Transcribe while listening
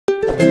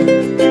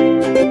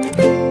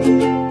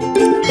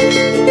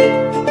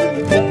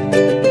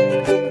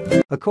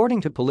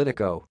According to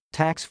Politico,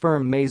 tax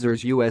firm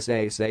Mazars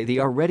USA say they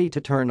are ready to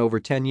turn over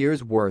 10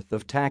 years' worth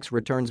of tax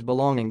returns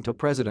belonging to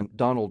President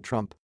Donald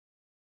Trump.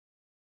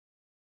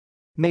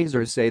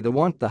 Mazars say they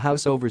want the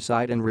House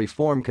Oversight and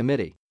Reform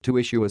Committee to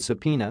issue a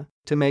subpoena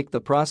to make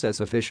the process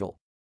official.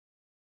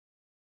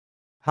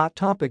 Hot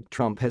topic: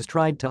 Trump has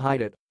tried to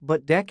hide it,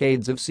 but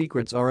decades of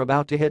secrets are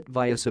about to hit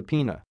via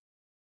subpoena.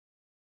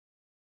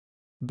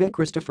 Big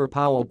Christopher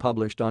Powell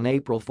published on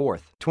April 4,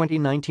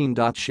 2019.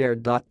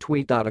 Shared.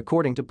 Tweet.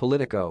 According to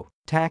Politico,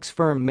 tax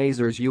firm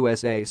Mazars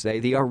USA say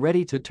they are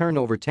ready to turn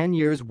over 10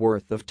 years'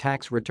 worth of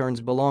tax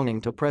returns belonging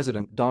to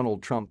President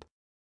Donald Trump.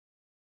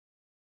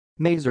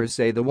 Mazars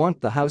say they want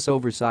the House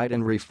Oversight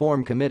and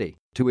Reform Committee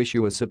to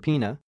issue a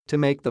subpoena to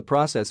make the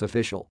process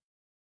official.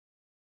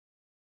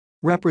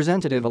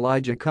 Representative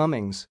Elijah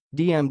Cummings,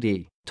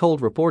 DMD,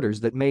 told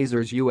reporters that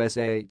Mazars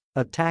USA,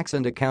 a tax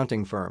and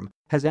accounting firm,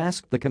 has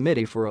asked the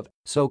committee for a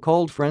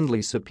so-called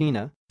friendly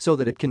subpoena so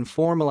that it can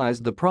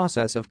formalize the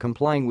process of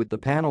complying with the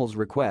panel's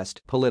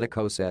request,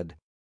 Politico said.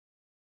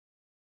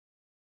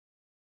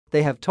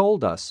 They have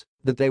told us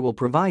that they will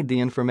provide the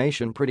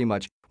information pretty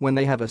much when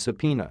they have a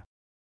subpoena.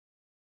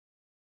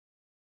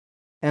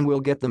 And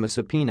we'll get them a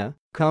subpoena,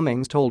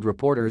 Cummings told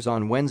reporters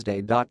on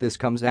Wednesday. This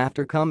comes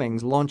after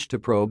Cummings launched a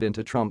probe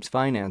into Trump's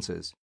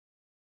finances.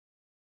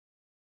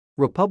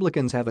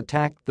 Republicans have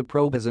attacked the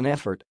probe as an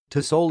effort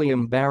to solely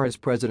embarrass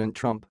President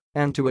Trump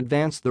and to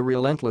advance the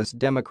relentless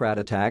Democrat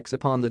attacks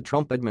upon the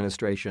Trump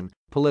administration,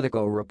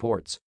 Politico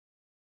reports.